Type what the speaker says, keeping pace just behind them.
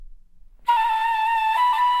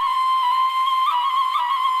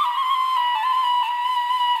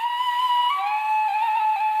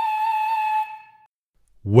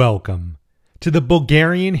Welcome to the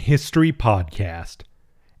Bulgarian History Podcast,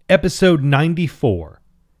 Episode 94,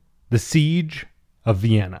 The Siege of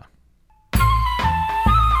Vienna.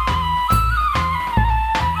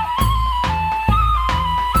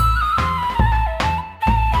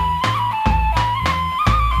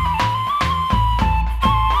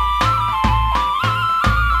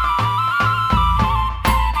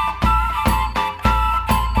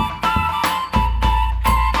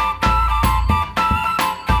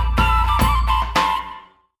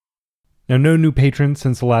 Now, no new patrons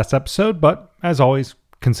since the last episode, but as always,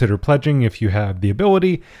 consider pledging if you have the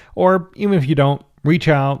ability, or even if you don't, reach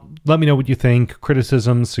out, let me know what you think,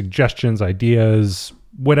 criticisms, suggestions, ideas,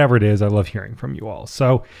 whatever it is. I love hearing from you all.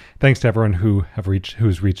 So thanks to everyone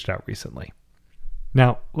who's reached out recently.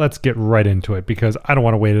 Now, let's get right into it because I don't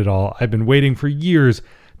want to wait at all. I've been waiting for years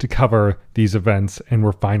to cover these events, and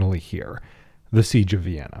we're finally here. The Siege of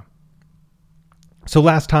Vienna. So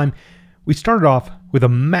last time, we started off with a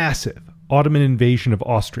massive Ottoman invasion of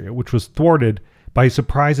Austria, which was thwarted by a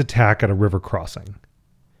surprise attack at a river crossing.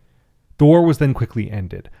 The war was then quickly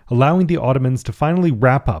ended, allowing the Ottomans to finally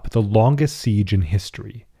wrap up the longest siege in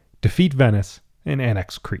history, defeat Venice, and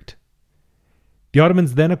annex Crete. The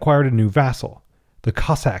Ottomans then acquired a new vassal, the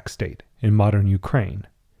Cossack state in modern Ukraine.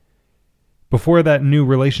 Before that new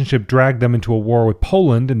relationship dragged them into a war with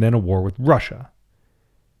Poland and then a war with Russia.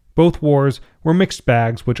 Both wars were mixed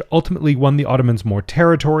bags, which ultimately won the Ottomans more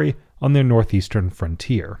territory on their northeastern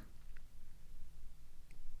frontier.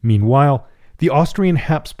 Meanwhile, the Austrian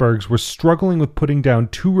Habsburgs were struggling with putting down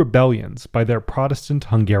two rebellions by their Protestant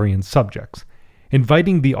Hungarian subjects,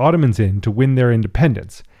 inviting the Ottomans in to win their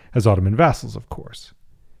independence, as Ottoman vassals, of course.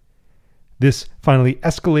 This finally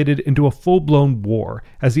escalated into a full-blown war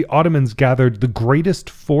as the Ottomans gathered the greatest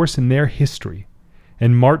force in their history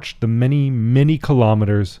and marched the many, many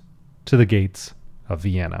kilometers to the gates of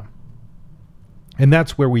Vienna. And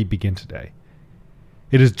that's where we begin today.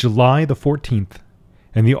 It is July the 14th,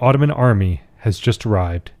 and the Ottoman army has just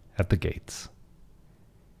arrived at the gates.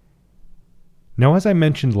 Now, as I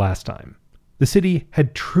mentioned last time, the city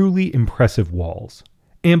had truly impressive walls,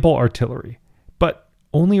 ample artillery, but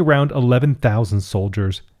only around 11,000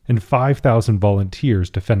 soldiers and 5,000 volunteers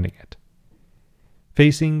defending it.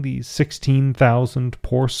 Facing these 16,000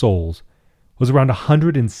 poor souls was around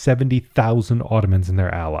 170,000 Ottomans and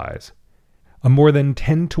their allies, a more than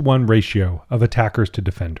 10-to-1 ratio of attackers to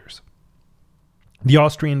defenders. The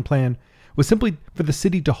Austrian plan was simply for the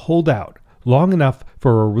city to hold out long enough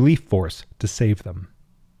for a relief force to save them.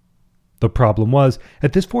 The problem was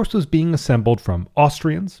that this force was being assembled from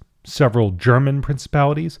Austrians, several German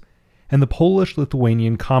principalities, and the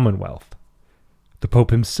Polish-Lithuanian Commonwealth. The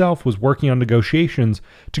Pope himself was working on negotiations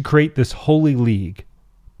to create this Holy League,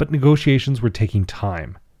 but negotiations were taking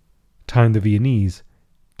time the Viennese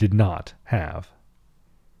did not have.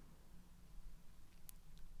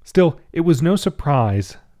 Still, it was no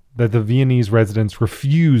surprise that the Viennese residents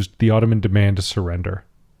refused the Ottoman demand to surrender.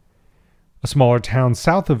 A smaller town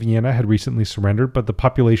south of Vienna had recently surrendered, but the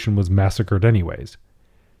population was massacred anyways,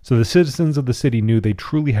 so the citizens of the city knew they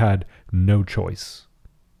truly had no choice.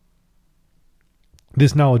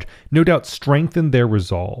 This knowledge no doubt strengthened their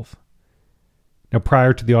resolve. Now,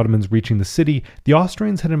 prior to the Ottomans reaching the city, the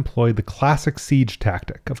Austrians had employed the classic siege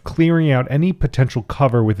tactic of clearing out any potential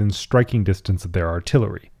cover within striking distance of their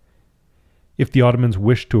artillery. If the Ottomans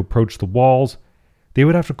wished to approach the walls, they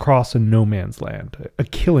would have to cross a no-man's land, a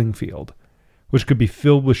killing field, which could be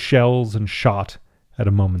filled with shells and shot at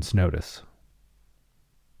a moment's notice.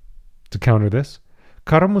 To counter this,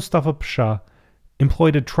 Kara Mustafa Pasha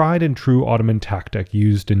employed a tried-and-true Ottoman tactic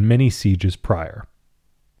used in many sieges prior.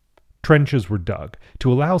 Trenches were dug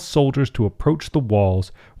to allow soldiers to approach the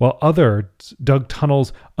walls, while others dug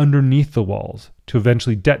tunnels underneath the walls to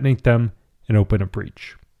eventually detonate them and open a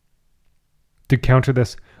breach. To counter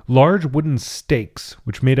this, large wooden stakes,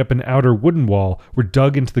 which made up an outer wooden wall, were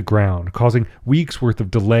dug into the ground, causing weeks' worth of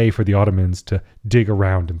delay for the Ottomans to dig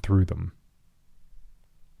around and through them.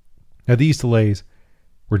 Now, these delays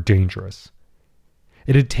were dangerous.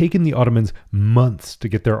 It had taken the Ottomans months to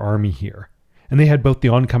get their army here, and they had both the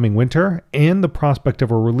oncoming winter and the prospect of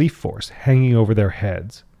a relief force hanging over their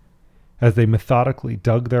heads as they methodically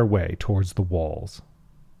dug their way towards the walls.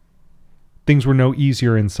 Things were no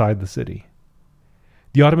easier inside the city.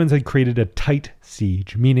 The Ottomans had created a tight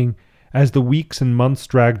siege, meaning as the weeks and months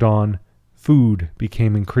dragged on, food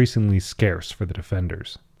became increasingly scarce for the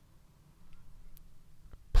defenders.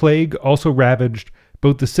 Plague also ravaged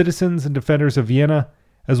both the citizens and defenders of Vienna,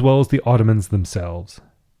 as well as the Ottomans themselves.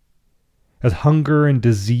 As hunger and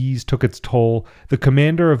disease took its toll, the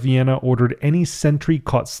commander of Vienna ordered any sentry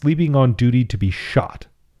caught sleeping on duty to be shot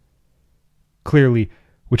Clearly,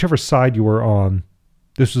 whichever side you were on,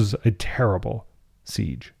 this was a terrible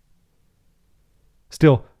siege.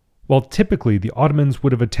 Still, while typically the Ottomans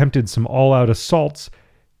would have attempted some all-out assaults,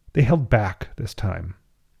 they held back this time,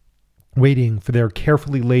 waiting for their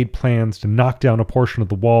carefully laid plans to knock down a portion of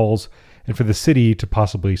the walls and for the city to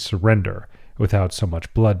possibly surrender without so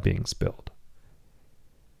much blood being spilled.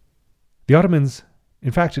 The Ottomans,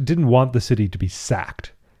 in fact, didn't want the city to be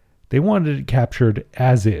sacked. They wanted it captured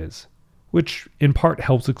as is, which in part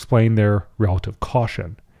helps explain their relative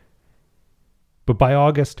caution. But by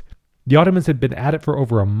August, the Ottomans had been at it for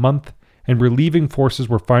over a month, and relieving forces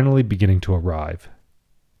were finally beginning to arrive.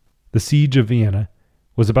 The Siege of Vienna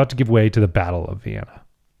was about to give way to the Battle of Vienna.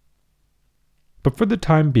 But for the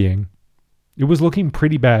time being, it was looking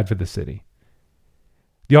pretty bad for the city.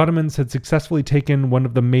 The Ottomans had successfully taken one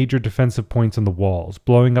of the major defensive points on the walls,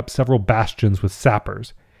 blowing up several bastions with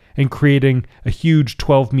sappers, and creating a huge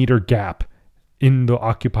 12-meter gap in the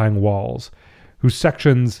occupying walls,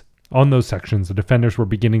 on those sections, the defenders were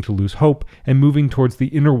beginning to lose hope and moving towards the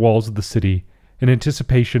inner walls of the city in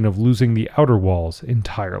anticipation of losing the outer walls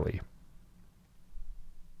entirely.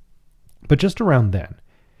 But just around then,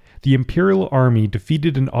 the Imperial Army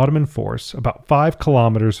defeated an Ottoman force about 5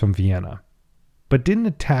 kilometers from Vienna, but didn't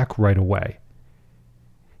attack right away.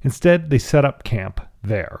 Instead, they set up camp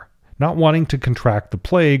there, not wanting to contract the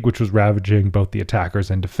plague which was ravaging both the attackers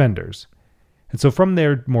and defenders. And so from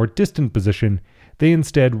their more distant position, they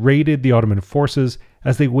instead raided the Ottoman forces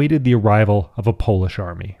as they waited the arrival of a Polish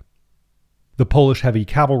army. The Polish heavy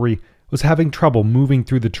cavalry was having trouble moving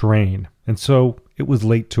through the terrain, and so it was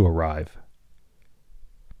late to arrive.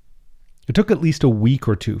 It took at least a week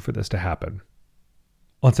or two for this to happen.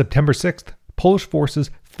 On September 6th, Polish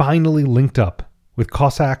forces finally linked up with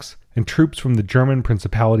Cossacks and troops from the German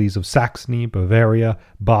principalities of Saxony, Bavaria,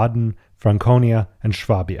 Baden, Franconia, and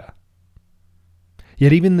Swabia.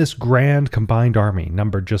 Yet even this grand combined army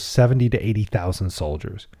numbered just 70 to 80,000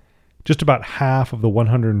 soldiers, just about half of the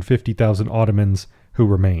 150,000 Ottomans who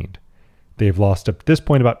remained. They have lost up to this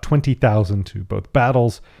point about 20,000 to both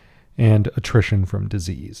battles and attrition from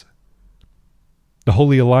disease. The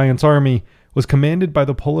Holy Alliance army was commanded by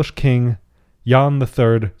the Polish king Jan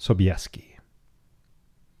III Sobieski.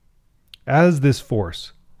 As this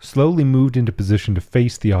force slowly moved into position to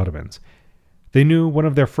face the Ottomans, they knew one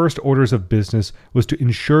of their first orders of business was to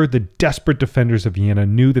ensure the desperate defenders of Vienna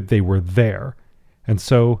knew that they were there, and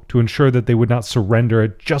so to ensure that they would not surrender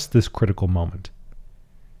at just this critical moment.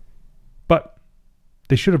 But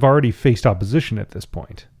they should have already faced opposition at this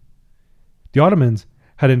point. The Ottomans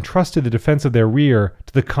had entrusted the defense of their rear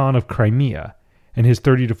to the Khan of Crimea and his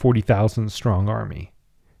 30 to 40,000 strong army.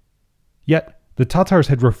 Yet, the Tatars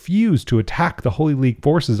had refused to attack the Holy League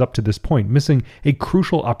forces up to this point, missing a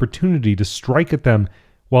crucial opportunity to strike at them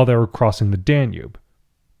while they were crossing the Danube.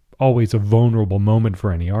 Always a vulnerable moment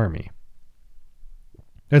for any army.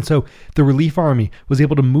 And so, the relief army was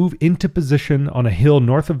able to move into position on a hill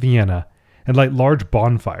north of Vienna and light large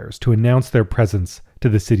bonfires to announce their presence to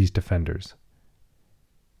the city's defenders.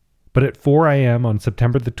 But at 4 a.m. on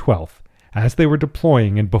September the 12th, as they were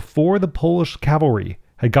deploying and before the Polish cavalry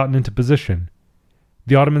had gotten into position,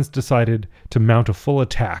 the Ottomans decided to mount a full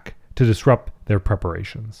attack to disrupt their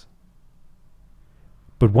preparations.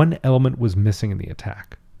 But one element was missing in the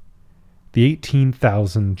attack: the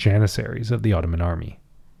 18,000 Janissaries of the Ottoman army.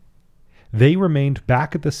 They remained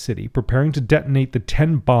back at the city, preparing to detonate the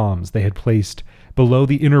 10 bombs they had placed below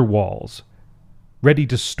the inner walls, ready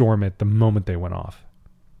to storm it the moment they went off.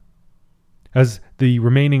 As the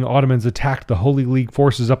remaining Ottomans attacked the Holy League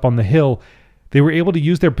forces up on the hill, they were able to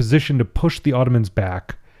use their position to push the Ottomans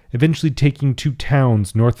back, eventually taking 2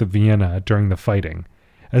 towns north of Vienna during the fighting,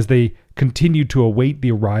 as they continued to await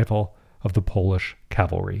the arrival of the Polish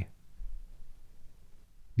cavalry.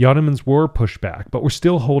 The Ottomans were pushed back, but were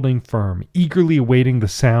still holding firm, eagerly awaiting the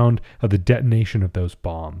sound of the detonation of those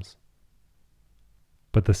bombs.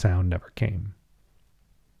 But the sound never came.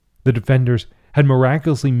 The defenders had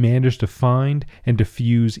miraculously managed to find and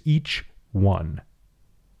defuse each one.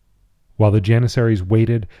 While the Janissaries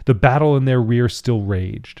waited, the battle in their rear still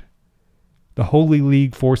raged. The Holy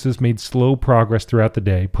League forces made slow progress throughout the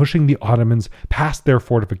day, pushing the Ottomans past their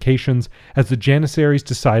fortifications as the Janissaries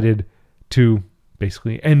decided to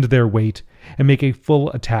basically end their wait and make a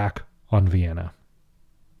full attack on Vienna.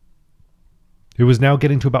 It was now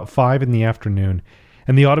getting to about 5 in the afternoon,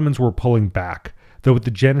 and the Ottomans were pulling back, though with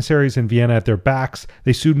the Janissaries in Vienna at their backs,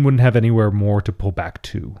 they soon wouldn't have anywhere more to pull back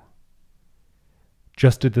to.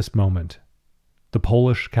 Just at this moment, the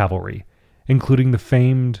Polish cavalry, including the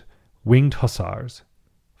famed winged hussars,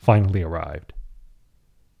 finally arrived.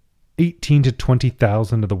 18 to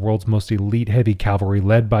 20,000 of the world's most elite heavy cavalry,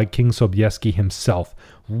 led by King Sobieski himself,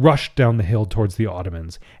 rushed down the hill towards the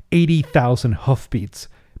Ottomans. 80,000 hoofbeats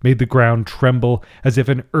made the ground tremble as if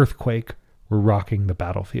an earthquake were rocking the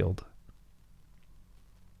battlefield.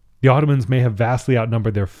 The Ottomans may have vastly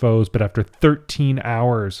outnumbered their foes, but after 13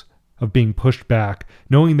 hours of being pushed back,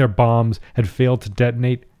 knowing their bombs had failed to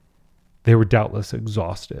detonate, they were doubtless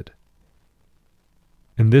exhausted.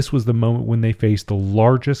 And this was the moment when they faced the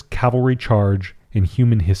largest cavalry charge in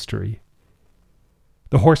human history.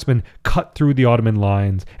 The horsemen cut through the Ottoman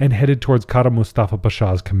lines and headed towards Kara Mustafa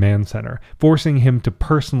Pasha's command center, forcing him to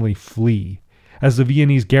personally flee, as the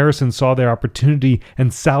Viennese garrison saw their opportunity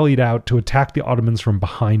and sallied out to attack the Ottomans from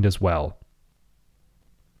behind as well.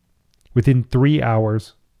 Within 3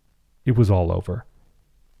 hours, it was all over.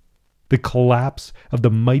 The collapse of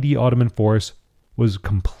the mighty Ottoman force was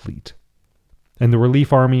complete, and the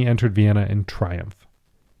relief army entered Vienna in triumph.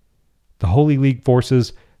 The Holy League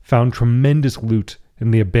forces found tremendous loot in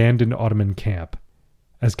the abandoned Ottoman camp,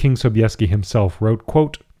 as King Sobieski himself wrote,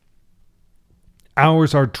 quote,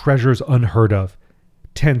 "Ours are treasures unheard of,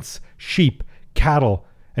 tents, sheep, cattle,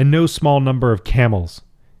 and no small number of camels.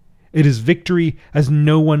 It is victory as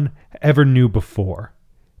no one ever knew before.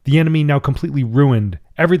 The enemy now completely ruined,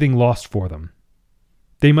 everything lost for them.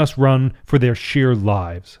 They must run for their sheer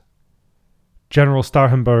lives. General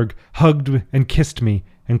Starhemberg hugged and kissed me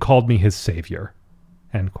and called me his savior."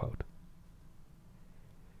 End quote.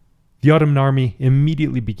 The Ottoman army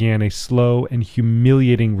immediately began a slow and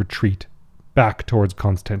humiliating retreat back towards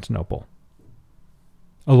Constantinople.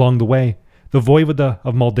 Along the way, the voivode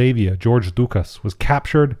of Moldavia, George Dukas, was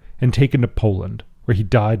captured and taken to Poland, where he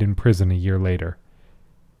died in prison a year later.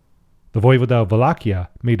 The voivode of Wallachia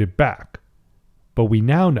made it back, but we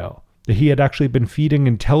now know that he had actually been feeding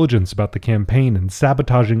intelligence about the campaign and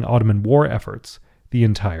sabotaging Ottoman war efforts the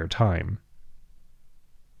entire time.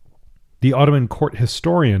 The Ottoman court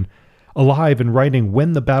historian, alive and writing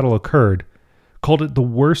when the battle occurred, called it the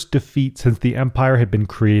worst defeat since the empire had been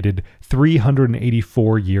created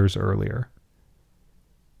 384 years earlier.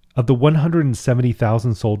 Of the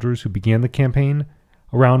 170,000 soldiers who began the campaign,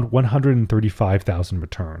 around 135,000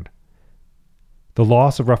 returned. The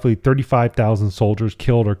loss of roughly 35,000 soldiers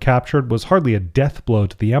killed or captured was hardly a death blow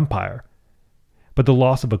to the empire, but the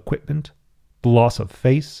loss of equipment, the loss of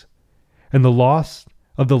face, and the loss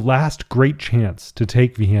of the last great chance to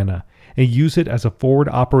take Vienna and use it as a forward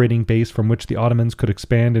operating base from which the Ottomans could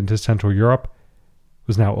expand into Central Europe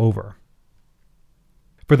was now over.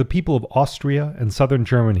 For the people of Austria and southern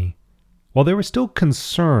Germany, while there was still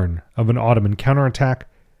concern of an Ottoman counterattack,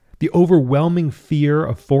 the overwhelming fear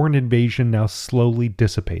of foreign invasion now slowly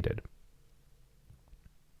dissipated.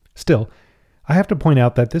 Still, I have to point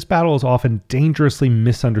out that this battle is often dangerously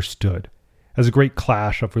misunderstood as a great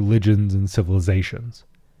clash of religions and civilizations.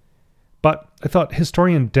 But I thought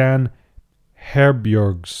historian Dan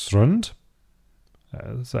Herbjørgsrund,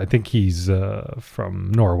 I think he's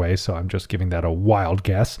from Norway, so I'm just giving that a wild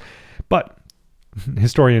guess, but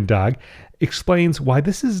historian Dag explains why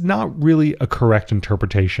this is not really a correct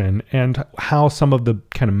interpretation and how some of the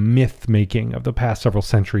kind of myth-making of the past several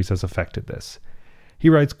centuries has affected this. He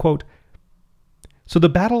writes, quote, "So the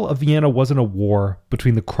Battle of Vienna wasn't a war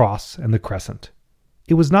between the Cross and the Crescent.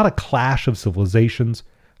 It was not a clash of civilizations,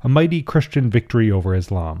 a mighty Christian victory over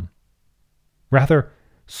Islam. Rather,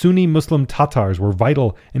 Sunni Muslim Tatars were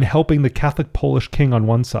vital in helping the Catholic Polish king on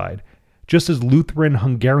one side, just as Lutheran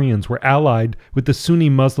Hungarians were allied with the Sunni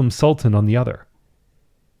Muslim Sultan on the other.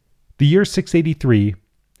 The year 683,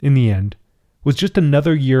 in the end, was just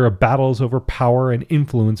another year of battles over power and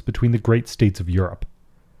influence between the great states of Europe.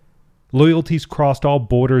 Loyalties crossed all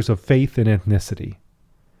borders of faith and ethnicity.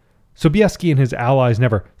 Sobieski and his allies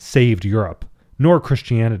never saved Europe, nor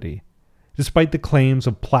Christianity, despite the claims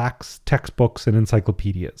of plaques, textbooks, and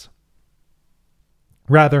encyclopedias.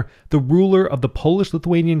 Rather, the ruler of the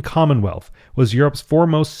Polish-Lithuanian Commonwealth was Europe's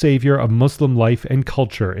foremost savior of Muslim life and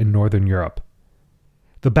culture in Northern Europe.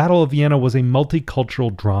 The Battle of Vienna was a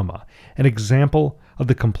multicultural drama, an example of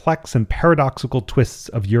the complex and paradoxical twists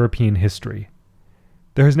of European history.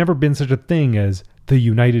 There has never been such a thing as the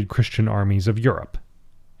United Christian Armies of Europe."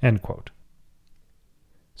 End quote.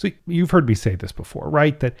 So you've heard me say this before,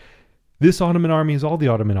 right? That this Ottoman army, as all the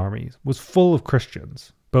Ottoman armies, was full of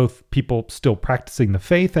Christians, both people still practicing the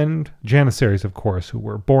faith and Janissaries, of course, who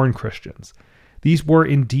were born Christians. These were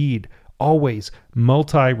indeed always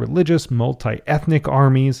multi-religious, multi-ethnic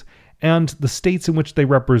armies, and the states in which they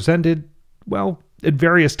represented, well, at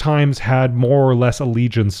various times had more or less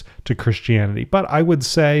allegiance to Christianity. But I would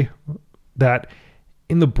say that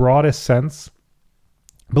in the broadest sense,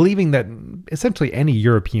 Believing that essentially any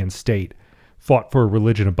European state fought for a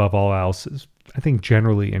religion above all else is, I think,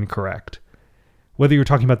 generally incorrect. Whether you're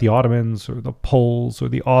talking about the Ottomans or the Poles or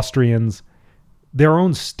the Austrians, their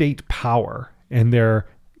own state power and their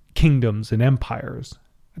kingdoms and empires,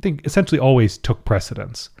 I think, essentially always took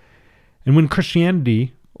precedence. And when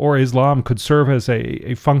Christianity or Islam could serve as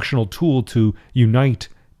a functional tool to unite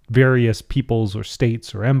various peoples or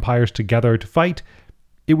states or empires together to fight,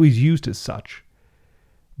 it was used as such.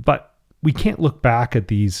 But we can't look back at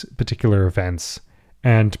these particular events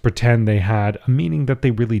and pretend they had a meaning that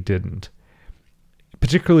they really didn't.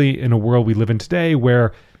 Particularly in a world we live in today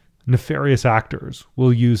where nefarious actors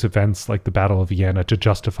will use events like the Battle of Vienna to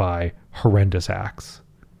justify horrendous acts.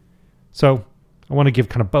 So I want to give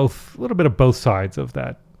kind of a little bit of both sides of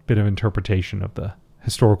that bit of interpretation of the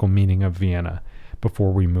historical meaning of Vienna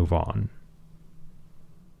before we move on.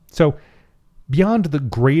 So beyond the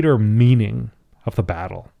greater meaning of the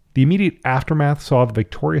battle, the immediate aftermath saw the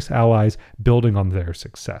victorious Allies building on their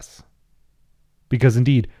success. Because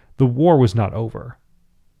indeed, the war was not over.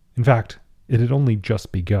 In fact, it had only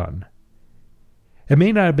just begun. It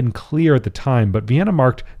may not have been clear at the time, but Vienna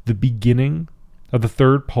marked the beginning of the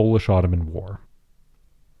Third Polish-Ottoman War.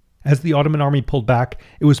 As the Ottoman army pulled back,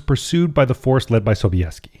 it was pursued by the force led by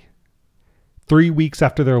Sobieski. 3 weeks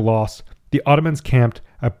after their loss, the Ottomans camped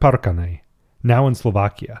at Parkany, now in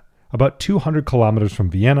Slovakia, about 200 kilometers from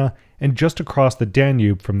Vienna and just across the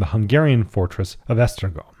Danube from the Hungarian fortress of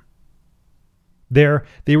Esztergom. There,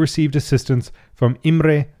 they received assistance from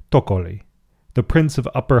Imre Tokoli, the Prince of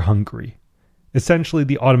Upper Hungary, essentially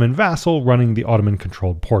the Ottoman vassal running the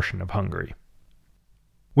Ottoman-controlled portion of Hungary.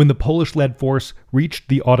 When the Polish-led force reached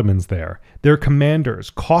the Ottomans there, their commanders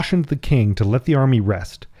cautioned the king to let the army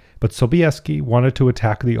rest, but Sobieski wanted to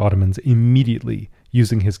attack the Ottomans immediately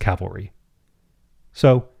using his cavalry.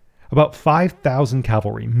 So, about 5,000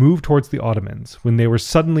 cavalry moved towards the Ottomans when they were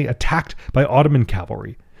suddenly attacked by Ottoman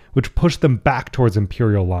cavalry, which pushed them back towards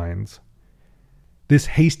imperial lines. This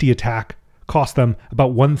hasty attack cost them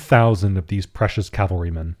about 1,000 of these precious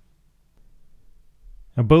cavalrymen.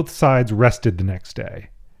 Now, both sides rested the next day,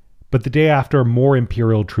 but the day after, more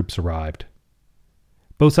imperial troops arrived.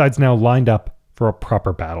 Both sides now lined up for a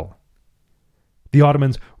proper battle. The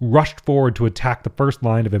Ottomans rushed forward to attack the first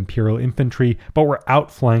line of imperial infantry, but were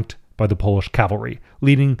outflanked by the Polish cavalry,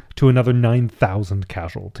 leading to another 9,000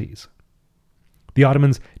 casualties. The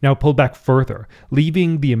Ottomans now pulled back further,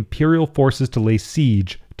 leaving the imperial forces to lay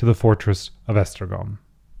siege to the fortress of Esztergom.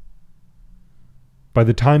 By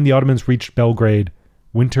the time the Ottomans reached Belgrade,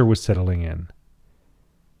 winter was settling in.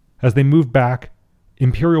 As they moved back,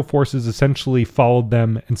 imperial forces essentially followed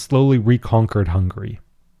them and slowly reconquered Hungary.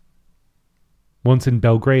 Once in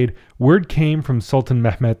Belgrade, word came from Sultan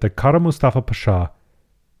Mehmet that Kara Mustafa Pasha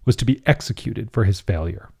was to be executed for his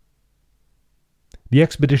failure. The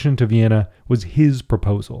expedition to Vienna was his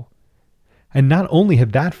proposal. And not only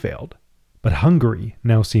had that failed, but Hungary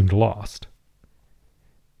now seemed lost.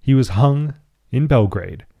 He was hung in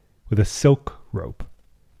Belgrade with a silk rope,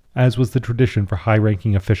 as was the tradition for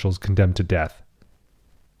high-ranking officials condemned to death.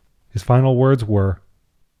 His final words were,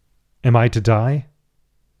 "Am I to die?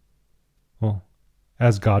 Well,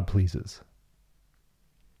 as God pleases."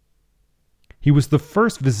 He was the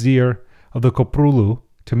first vizier of the Koprulu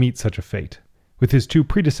to meet such a fate, with his two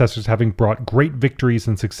predecessors having brought great victories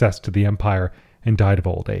and success to the empire and died of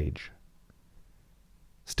old age.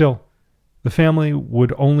 Still, the family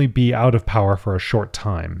would only be out of power for a short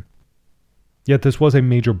time. Yet this was a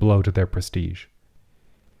major blow to their prestige.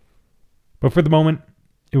 But for the moment,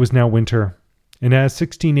 it was now winter, and as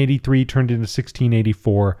 1683 turned into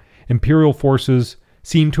 1684, imperial forces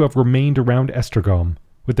seemed to have remained around Esztergom,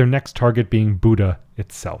 with their next target being Buda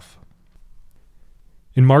itself.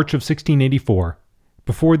 In March of 1684,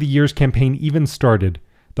 before the year's campaign even started,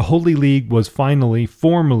 the Holy League was finally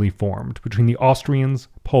formally formed between the Austrians,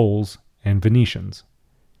 Poles, and Venetians.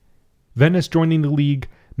 Venice joining the League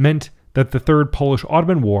meant that the Third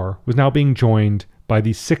Polish-Ottoman War was now being joined by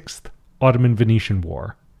the Sixth Ottoman-Venetian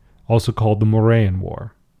War, also called the Morean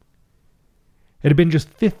War. It had been just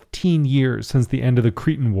 15 years since the end of the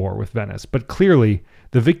Cretan War with Venice, but clearly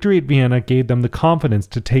the victory at Vienna gave them the confidence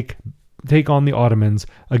to take on the Ottomans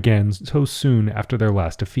again so soon after their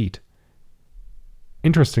last defeat.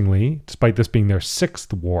 Interestingly, despite this being their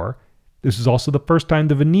sixth war, this was also the first time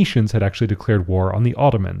the Venetians had actually declared war on the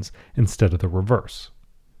Ottomans instead of the reverse.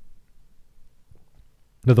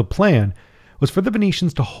 Now, the plan was for the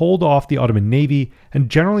Venetians to hold off the Ottoman navy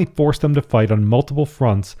and generally force them to fight on multiple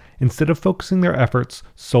fronts instead of focusing their efforts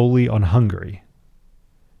solely on Hungary.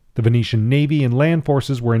 The Venetian navy and land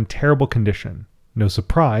forces were in terrible condition, no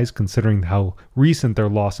surprise considering how recent their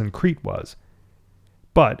loss in Crete was.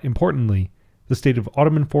 But, importantly, the state of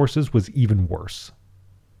Ottoman forces was even worse.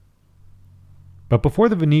 But before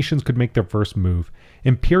the Venetians could make their first move,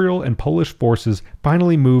 Imperial and Polish forces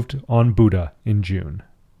finally moved on Buda in June.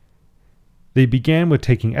 They began with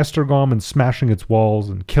taking Esztergom and smashing its walls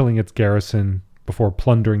and killing its garrison before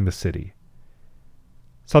plundering the city.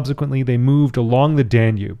 Subsequently, they moved along the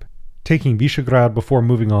Danube, taking Visegrad before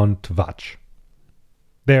moving on to Vach.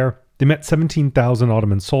 There, they met 17,000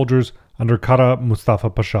 Ottoman soldiers under Kara Mustafa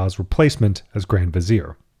Pasha's replacement as Grand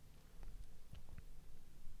Vizier.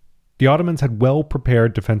 The Ottomans had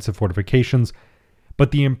well-prepared defensive fortifications,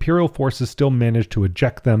 but the imperial forces still managed to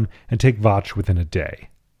eject them and take Vach within a day.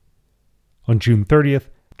 On June 30th,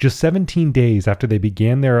 just 17 days after they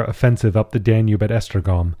began their offensive up the Danube at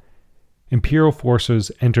Esztergom, imperial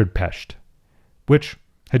forces entered Pest, which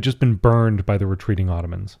had just been burned by the retreating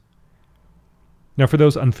Ottomans. Now, for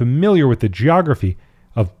those unfamiliar with the geography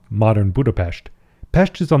of modern Budapest,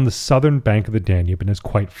 Pest is on the southern bank of the Danube and is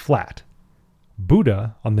quite flat.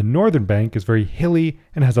 Buda, on the northern bank, is very hilly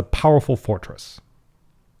and has a powerful fortress.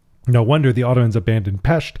 No wonder the Ottomans abandoned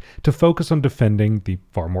Pest to focus on defending the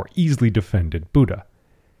far more easily defended Buda.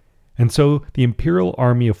 And so the imperial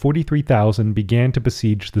army of 43,000 began to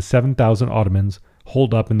besiege the 7,000 Ottomans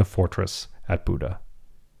holed up in the fortress at Buda.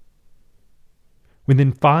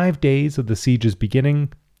 Within 5 days of the siege's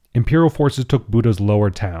beginning, imperial forces took Buda's lower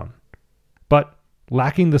town. But,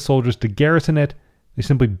 lacking the soldiers to garrison it, they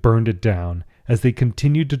simply burned it down as they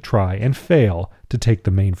continued to try and fail to take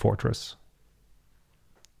the main fortress.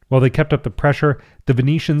 While they kept up the pressure, the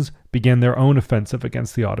Venetians began their own offensive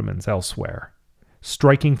against the Ottomans elsewhere,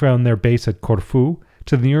 striking from their base at Corfu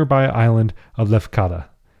to the nearby island of Lefkada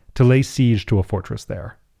to lay siege to a fortress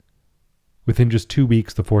there. Within just 2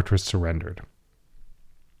 weeks, the fortress surrendered.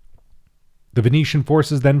 The Venetian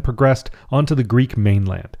forces then progressed onto the Greek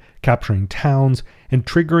mainland, capturing towns and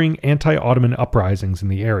triggering anti-Ottoman uprisings in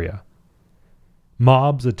the area.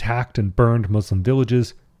 Mobs attacked and burned Muslim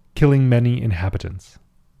villages, killing many inhabitants.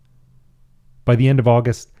 By the end of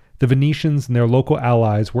August, the Venetians and their local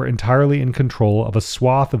allies were entirely in control of a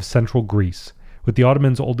swath of central Greece, with the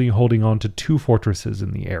Ottomans only holding on to 2 fortresses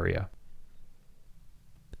in the area.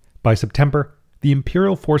 By September, the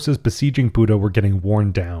imperial forces besieging Buda were getting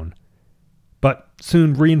worn down. But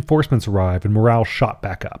soon reinforcements arrived and morale shot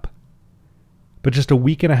back up. But just a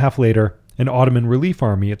week and a half later, an Ottoman relief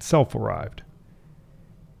army itself arrived.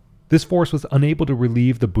 This force was unable to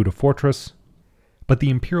relieve the Buda fortress, but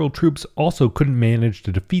the imperial troops also couldn't manage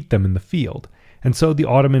to defeat them in the field, and so the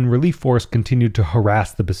Ottoman relief force continued to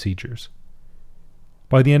harass the besiegers.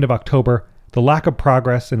 By the end of October, the lack of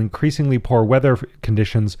progress and increasingly poor weather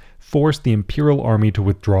conditions forced the imperial army to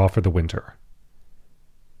withdraw for the winter.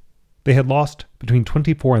 They had lost between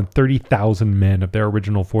 24 and 30,000 men of their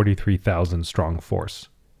original 43,000 strong force.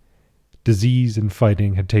 Disease and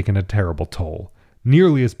fighting had taken a terrible toll,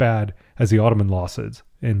 nearly as bad as the Ottoman losses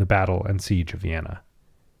in the battle and siege of Vienna.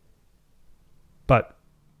 But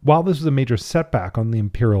while this was a major setback on the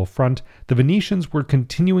imperial front, the Venetians were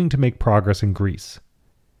continuing to make progress in Greece.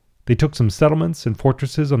 They took some settlements and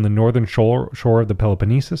fortresses on the northern shore of the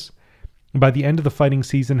Peloponnesus, and by the end of the fighting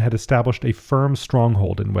season had established a firm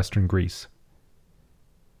stronghold in western Greece.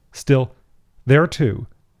 Still, there too,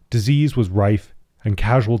 disease was rife and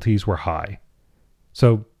casualties were high.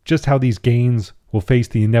 So just how these gains will face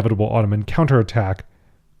the inevitable Ottoman counterattack,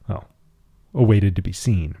 well, awaited to be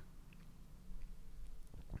seen.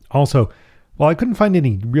 Also, while I couldn't find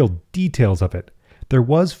any real details of it, there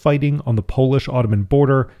was fighting on the Polish-Ottoman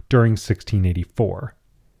border during 1684.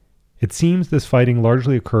 It seems this fighting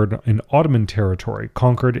largely occurred in Ottoman territory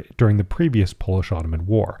conquered during the previous Polish-Ottoman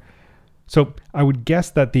War. So I would guess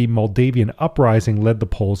that the Moldavian uprising led the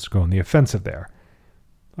Poles to go on the offensive there.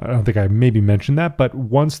 I don't think I maybe mentioned that, but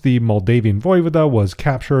once the Moldavian voivoda was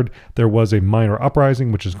captured, there was a minor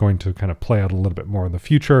uprising, which is going to kind of play out a little bit more in the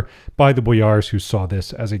future, by the boyars who saw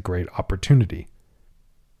this as a great opportunity.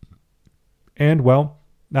 And, well,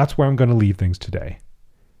 that's where I'm going to leave things today.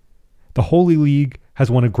 The Holy League has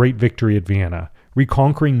won a great victory at Vienna,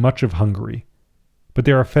 reconquering much of Hungary, but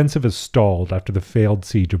their offensive is stalled after the failed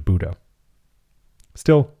siege of Buda.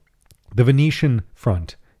 Still, the Venetian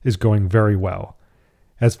front is going very well,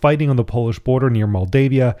 as fighting on the Polish border near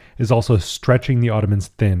Moldavia is also stretching the Ottomans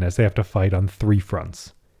thin as they have to fight on 3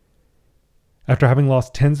 fronts. After having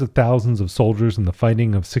lost tens of thousands of soldiers in the fighting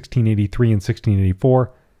of 1683 and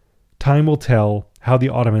 1684, time will tell how the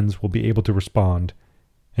Ottomans will be able to respond,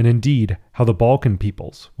 and indeed how the Balkan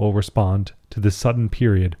peoples will respond to this sudden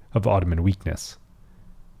period of Ottoman weakness.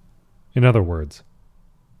 In other words,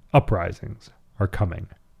 uprisings are coming.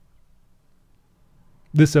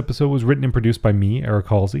 This episode was written and produced by me, Eric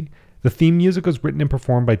Halsey. The theme music was written and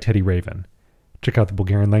performed by Teddy Raven. Check out the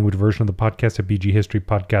Bulgarian language version of the podcast at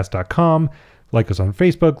bghistorypodcast.com. Like us on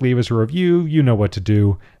Facebook, leave us a review, you know what to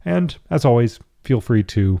do. And as always, feel free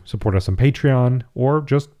to support us on Patreon or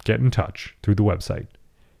just get in touch through the website.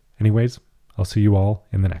 Anyways, I'll see you all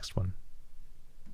in the next one.